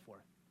so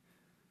forth.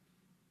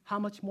 How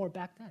much more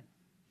back then?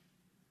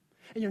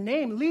 And your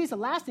name leaves a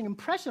lasting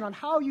impression on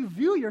how you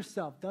view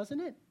yourself, doesn't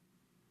it?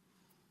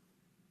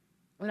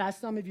 And as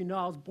some of you know,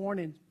 I was born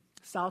in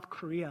South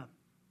Korea.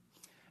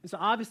 And so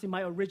obviously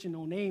my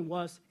original name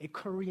was a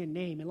Korean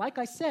name. And like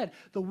I said,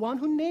 the one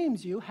who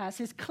names you has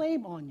his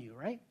claim on you,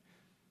 right?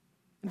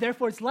 And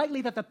therefore, it's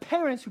likely that the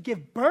parents who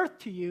give birth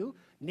to you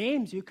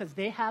names you because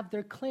they have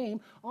their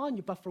claim on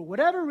you. But for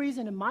whatever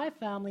reason in my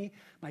family,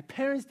 my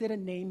parents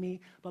didn't name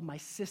me, but my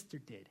sister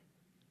did.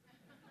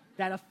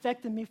 That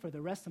affected me for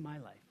the rest of my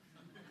life.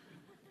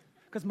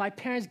 Because my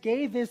parents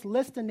gave this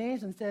list of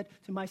names and said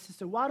to my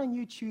sister, why don't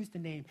you choose the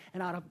name?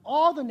 And out of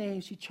all the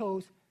names, she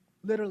chose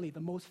literally the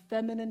most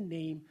feminine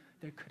name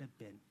there could have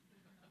been.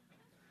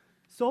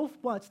 So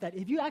much that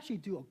if you actually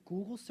do a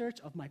Google search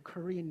of my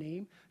Korean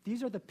name,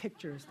 these are the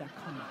pictures that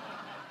come up.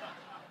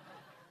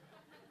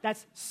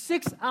 That's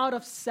 6 out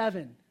of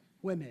 7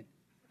 women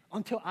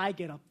until I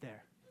get up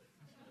there,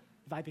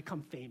 if I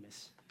become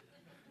famous,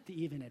 to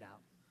even it out.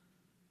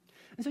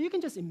 And so you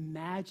can just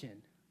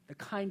imagine the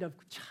kind of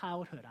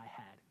childhood I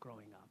had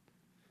growing up.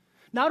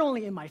 Not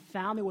only in my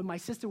family, when my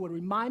sister would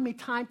remind me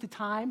time to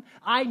time,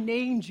 I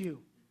named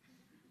you,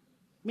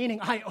 meaning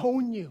I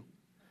own you.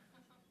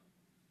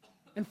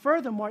 And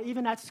furthermore,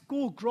 even at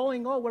school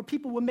growing up, where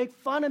people would make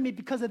fun of me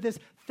because of this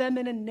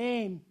feminine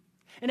name,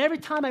 And every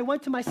time I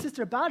went to my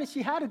sister about it,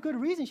 she had a good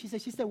reason. She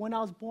said, when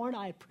I was born,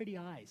 I had pretty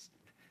eyes.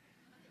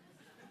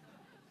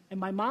 And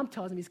my mom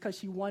tells me it's because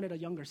she wanted a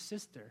younger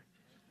sister.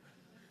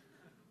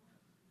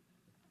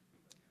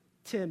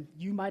 Tim,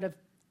 you might have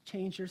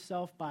changed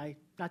yourself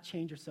not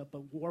changed yourself,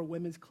 but wore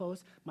women's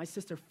clothes. My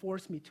sister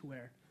forced me to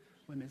wear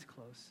women's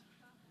clothes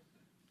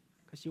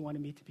because she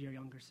wanted me to be her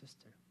younger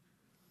sister.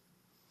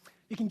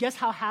 You can guess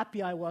how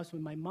happy I was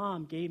when my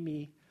mom gave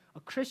me a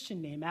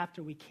Christian name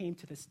after we came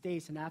to the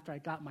States and after I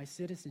got my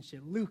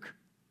citizenship, Luke,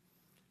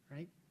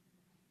 right?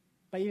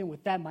 But even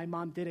with that, my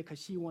mom did it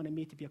because she wanted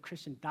me to be a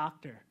Christian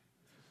doctor.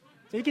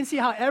 So you can see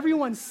how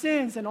everyone's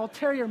sins and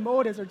ulterior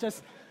motives are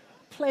just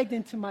plagued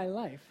into my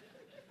life.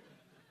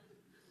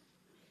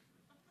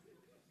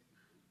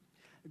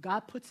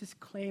 God puts his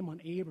claim on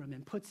Abram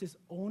and puts his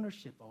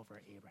ownership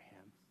over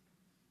Abraham.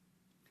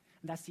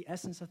 And that's the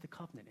essence of the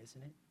covenant,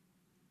 isn't it?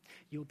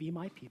 You'll be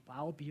my people,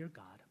 I will be your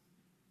God,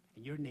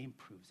 and your name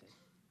proves it.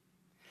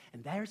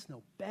 And there's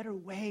no better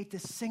way to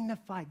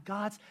signify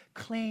God's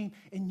claim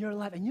in your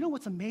life. And you know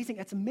what's amazing?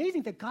 It's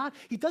amazing that God,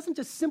 he doesn't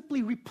just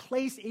simply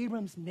replace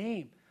Abram's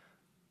name.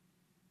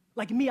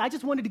 Like me, I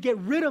just wanted to get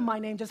rid of my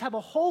name, just have a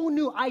whole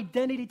new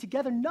identity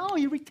together. No,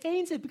 he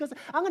retains it because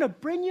I'm going to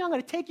bring you, I'm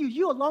going to take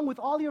you along with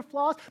all your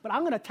flaws, but I'm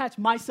going to attach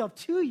myself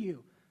to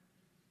you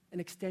and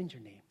extend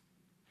your name.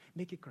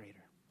 Make it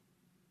greater.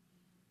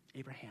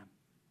 Abraham.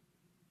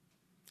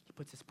 He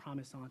puts his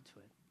promise onto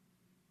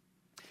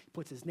it. He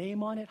puts his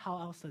name on it. How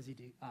else does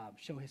he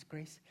show his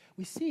grace?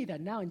 We see that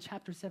now in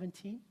chapter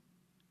 17,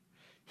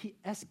 he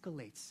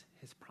escalates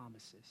his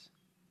promises.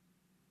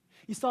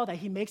 You saw that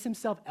he makes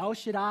himself El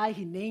Shaddai,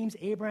 he names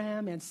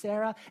Abraham and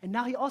Sarah, and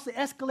now he also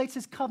escalates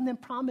his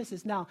covenant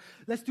promises. Now,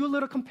 let's do a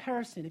little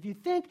comparison. If you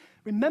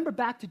remember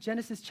back to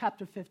Genesis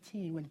chapter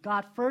 15, when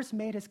God first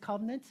made his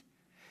covenant,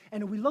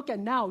 and if we look at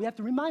now, we have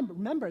to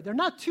remember, they're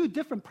not two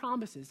different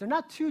promises. They're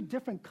not two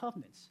different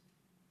covenants.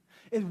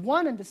 It's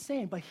one and the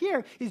same. But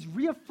here, he's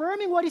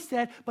reaffirming what he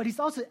said, but he's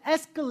also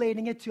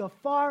escalating it to a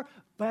far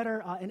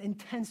better and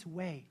intense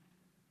way.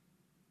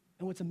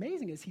 And what's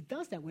amazing is he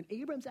does that when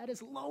Abram's at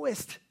his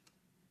lowest.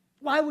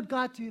 Why would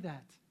God do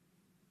that?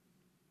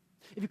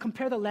 If you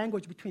compare the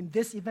language between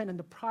this event and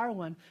the prior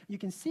one, you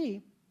can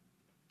see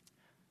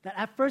that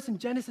at first in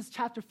Genesis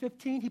chapter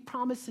 15, he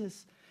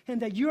promises him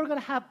that you're going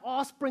to have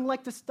offspring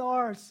like the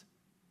stars.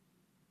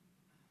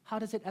 How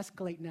does it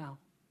escalate now?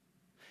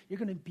 You're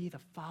going to be the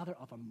father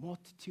of a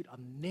multitude of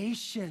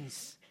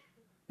nations,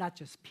 not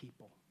just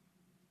people.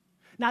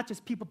 Not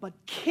just people, but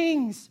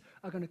kings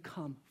are going to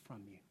come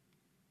from you.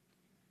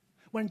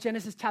 When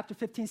Genesis chapter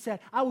 15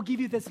 said, I will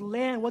give you this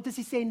land, what does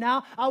he say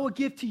now? I will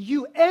give to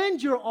you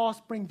and your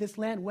offspring this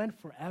land when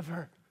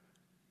forever.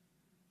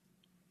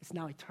 It's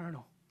now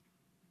eternal.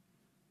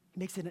 He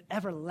makes it an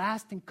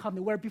everlasting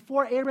covenant, where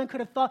before Abraham could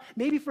have thought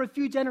maybe for a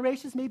few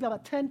generations, maybe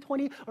about 10,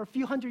 20, or a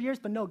few hundred years,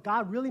 but no,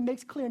 God really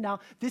makes clear now,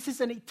 this is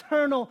an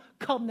eternal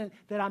covenant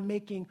that I'm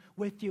making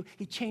with you.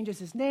 He changes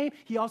his name.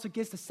 He also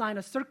gives the sign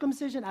of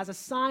circumcision as a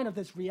sign of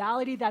this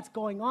reality that's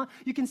going on.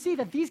 You can see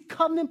that these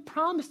covenant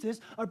promises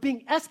are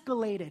being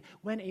escalated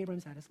when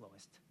Abram's at his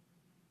lowest.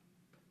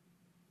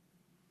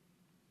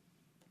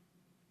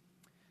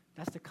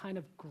 That's the kind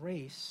of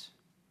grace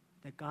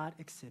that God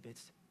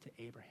exhibits to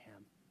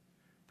Abraham.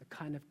 The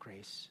kind of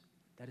grace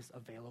that is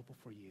available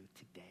for you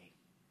today.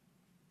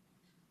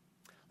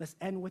 Let's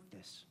end with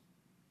this.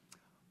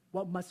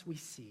 What must we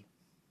see?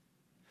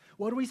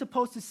 What are we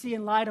supposed to see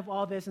in light of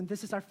all this? And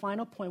this is our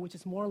final point, which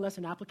is more or less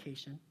an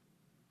application.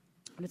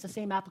 And it's the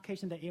same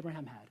application that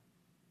Abraham had,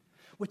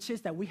 which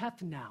is that we have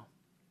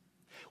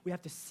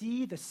to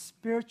see the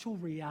spiritual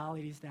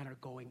realities that are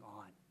going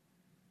on.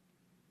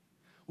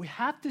 We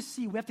have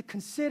to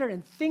consider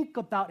and think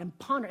about and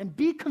ponder and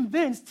be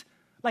convinced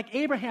like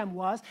Abraham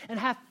was, and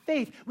have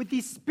faith with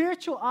these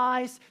spiritual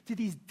eyes to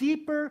these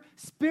deeper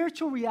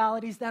spiritual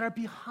realities that are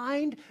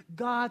behind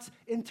God's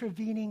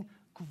intervening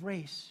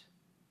grace.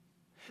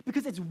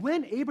 Because it's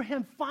when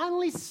Abraham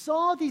finally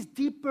saw these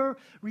deeper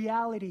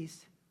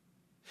realities,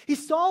 he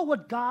saw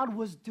what God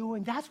was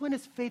doing. That's when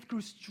his faith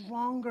grew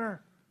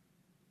stronger.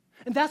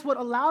 And that's what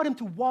allowed him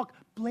to walk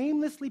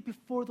blamelessly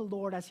before the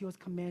Lord as he was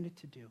commanded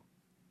to do.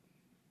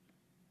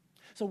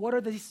 So what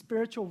are these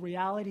spiritual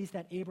realities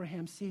that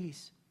Abraham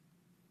sees?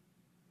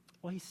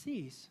 Well, he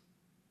sees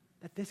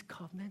that this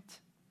covenant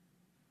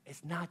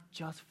is not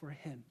just for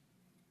him.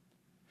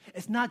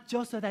 It's not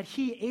just so that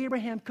he,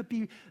 Abraham, could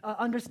be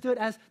understood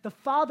as the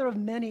father of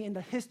many in the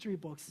history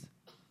books.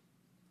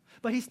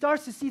 But he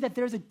starts to see that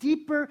there's a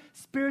deeper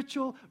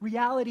spiritual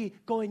reality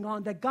going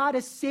on, that God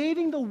is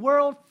saving the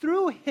world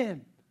through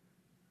him.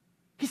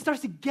 He starts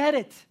to get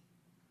it.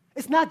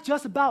 It's not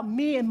just about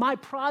me and my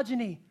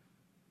progeny.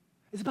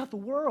 It's about the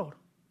world.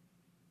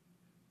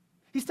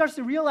 He starts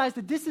to realize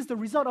that this is the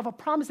result of a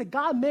promise that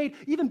God made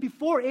even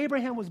before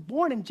Abraham was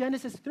born in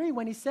Genesis 3,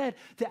 when he said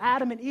to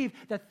Adam and Eve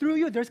that through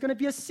you there's going to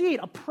be a seed,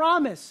 a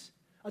promise,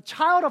 a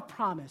child of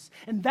promise.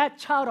 And that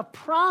child of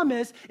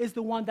promise is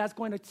the one that's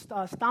going to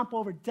stomp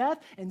over death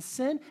and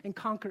sin and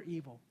conquer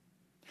evil.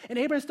 And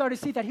Abraham started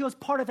to see that he was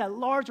part of that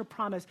larger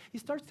promise. He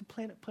starts to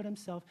put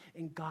himself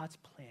in God's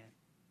plan.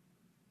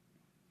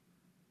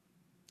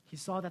 He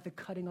saw that the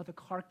cutting of the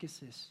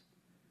carcasses,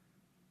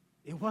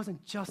 it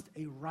wasn't just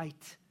a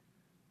rite.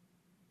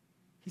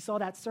 He saw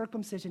that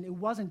circumcision, it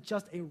wasn't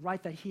just a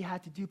rite that he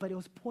had to do, but it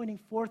was pointing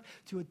forth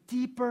to a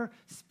deeper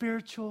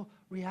spiritual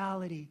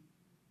reality,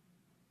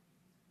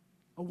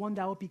 a one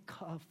that would be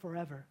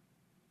forever,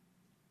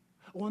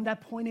 a one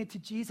that pointed to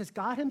Jesus,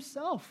 God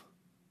himself,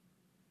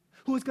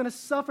 who was going to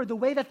suffer the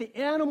way that the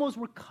animals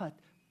were cut,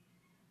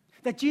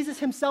 that Jesus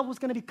himself was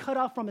going to be cut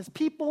off from his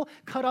people,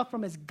 cut off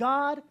from his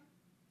God,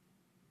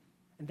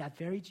 and that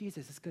very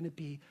Jesus is going to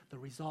be the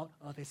result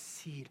of his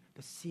seed,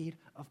 the seed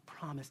of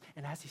promise.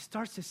 And as he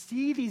starts to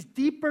see these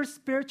deeper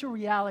spiritual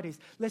realities,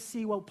 let's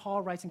see what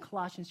Paul writes in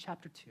Colossians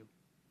chapter 2.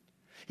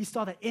 He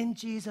saw that in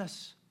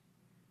Jesus,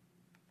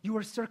 you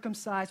were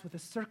circumcised with a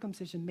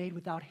circumcision made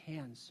without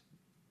hands,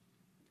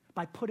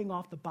 by putting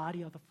off the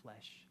body of the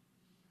flesh,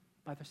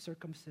 by the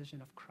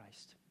circumcision of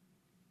Christ.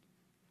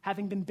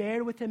 Having been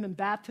buried with him in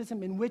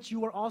baptism, in which you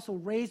were also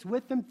raised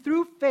with him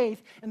through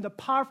faith in the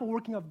powerful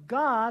working of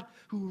God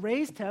who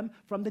raised him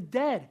from the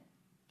dead.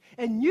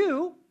 And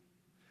you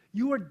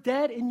were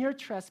dead in your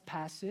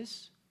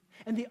trespasses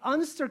and the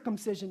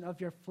uncircumcision of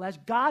your flesh,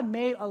 God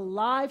made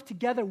alive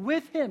together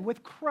with him,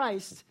 with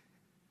Christ,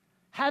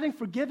 having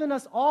forgiven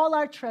us all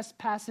our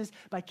trespasses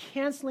by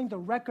canceling the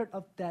record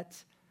of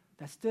debt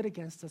that stood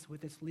against us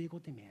with its legal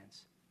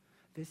demands.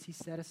 This he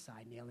set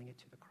aside, nailing it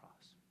to the cross.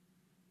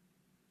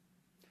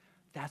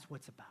 That's what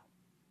it's about.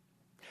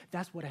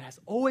 That's what it has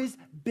always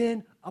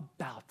been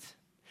about.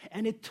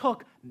 And it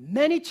took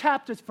many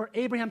chapters for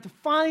Abraham to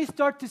finally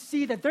start to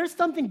see that there's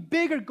something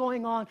bigger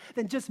going on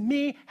than just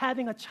me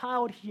having a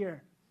child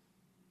here.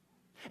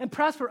 And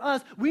perhaps for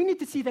us, we need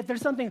to see that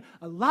there's something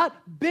a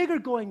lot bigger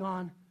going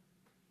on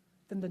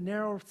than the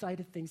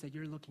narrow-sighted things that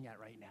you're looking at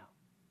right now.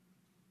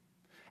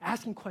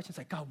 Asking questions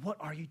like, God, what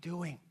are you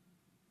doing?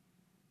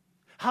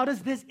 How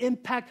does this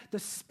impact the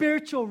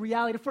spiritual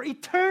reality for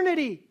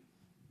eternity?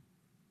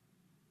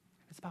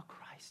 It's about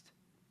Christ.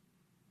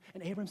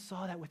 And Abraham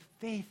saw that with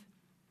faith,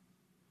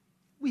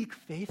 weak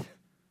faith,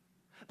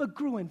 but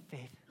grew in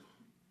faith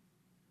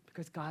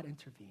because God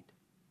intervened.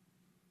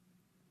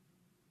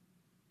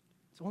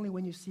 It's only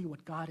when you see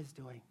what God is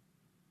doing,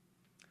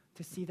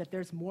 to see that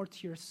there's more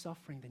to your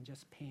suffering than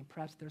just pain.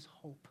 Perhaps there's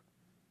hope.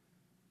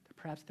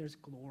 Perhaps there's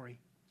glory.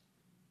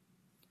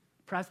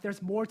 Perhaps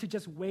there's more to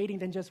just waiting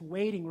than just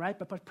waiting, right?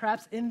 But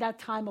perhaps in that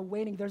time of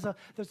waiting, there's a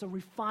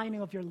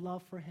refining of your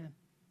love for him,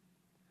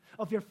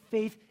 of your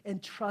faith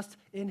and trust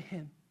in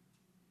him.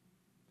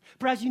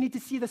 Perhaps you need to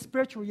see the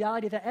spiritual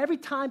reality that every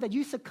time that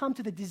you succumb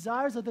to the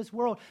desires of this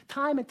world,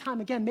 time and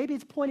time again, maybe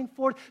it's pointing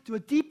forth to a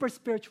deeper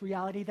spiritual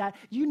reality that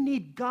you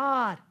need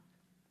God,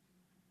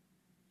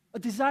 a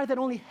desire that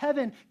only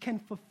heaven can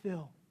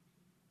fulfill.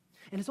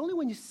 And it's only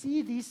when you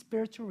see these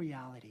spiritual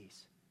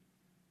realities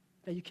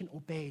that you can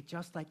obey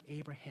just like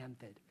Abraham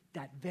did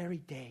that very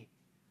day,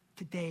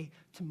 today,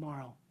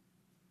 tomorrow,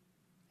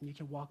 and you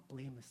can walk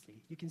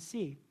blamelessly. You can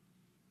see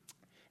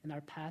in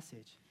our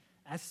passage,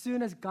 as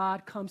soon as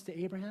God comes to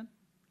Abraham,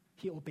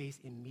 he obeys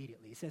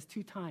immediately. It says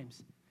 2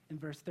 times in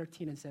verse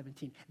 13 and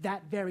 17.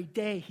 That very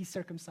day, he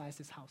circumcised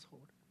his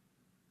household.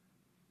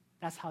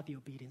 That's how the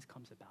obedience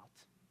comes about.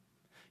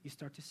 You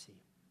start to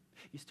see.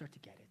 You start to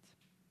get it.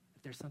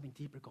 That there's something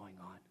deeper going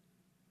on.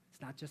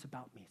 It's not just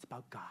about me. It's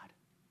about God.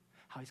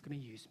 How he's going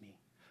to use me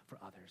for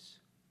others.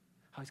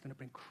 How he's going to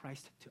bring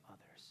Christ to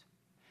others.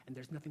 And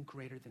there's nothing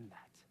greater than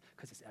that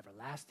because it's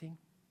everlasting.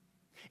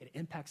 It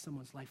impacts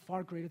someone's life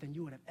far greater than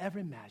you would have ever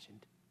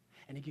imagined.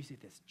 And it gives you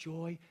this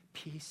joy,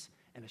 peace,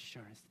 and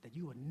assurance that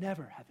you would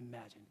never have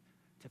imagined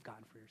to have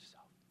gotten for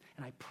yourself.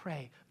 And I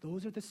pray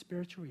those are the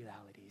spiritual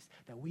realities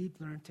that we've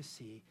learned to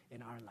see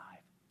in our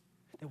life.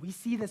 That we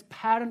see this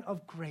pattern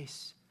of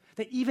grace,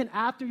 that even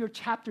after your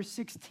chapter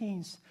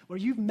 16s, where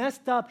you've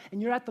messed up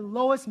and you're at the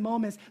lowest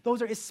moments,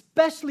 those are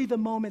especially the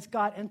moments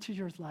God enters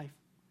your life.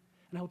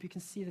 And I hope you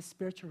can see the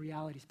spiritual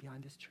realities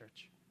behind this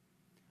church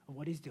of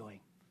what he's doing,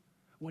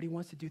 what he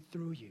wants to do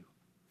through you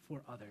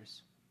for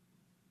others.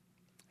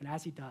 And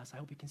as he does, I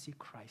hope you can see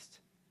Christ,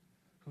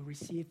 who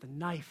received the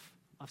knife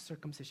of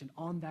circumcision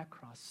on that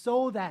cross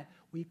so that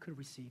we could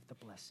receive the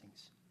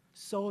blessings,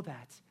 so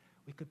that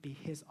we could be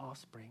his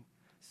offspring,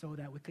 so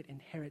that we could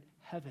inherit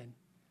heaven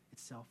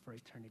itself for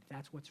eternity.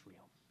 That's what's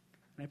real.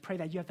 And I pray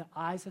that you have the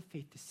eyes of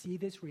faith to see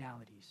these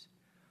realities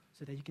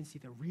so that you can see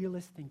the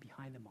realest thing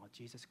behind them all,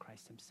 Jesus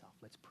Christ himself.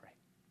 Let's pray.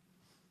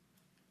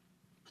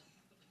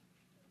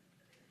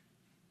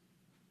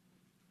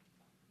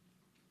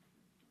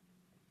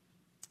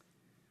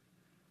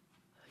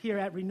 Here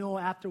at Renewal,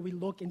 after we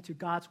look into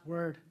God's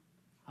word,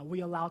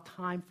 we allow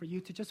time for you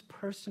to just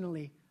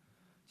personally,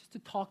 just to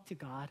talk to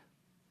God.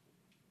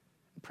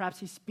 And perhaps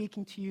he's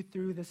speaking to you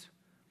through this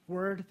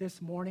word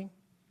this morning.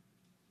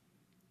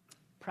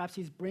 Perhaps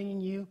he's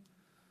bringing you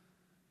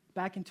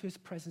back into his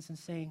presence and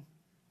saying,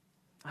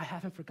 I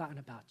haven't forgotten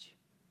about you.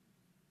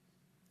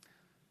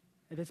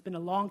 If it's been a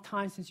long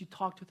time since you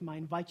talked with him, I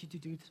invite you to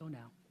do so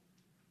now.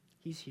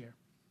 He's here.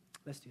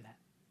 Let's do that.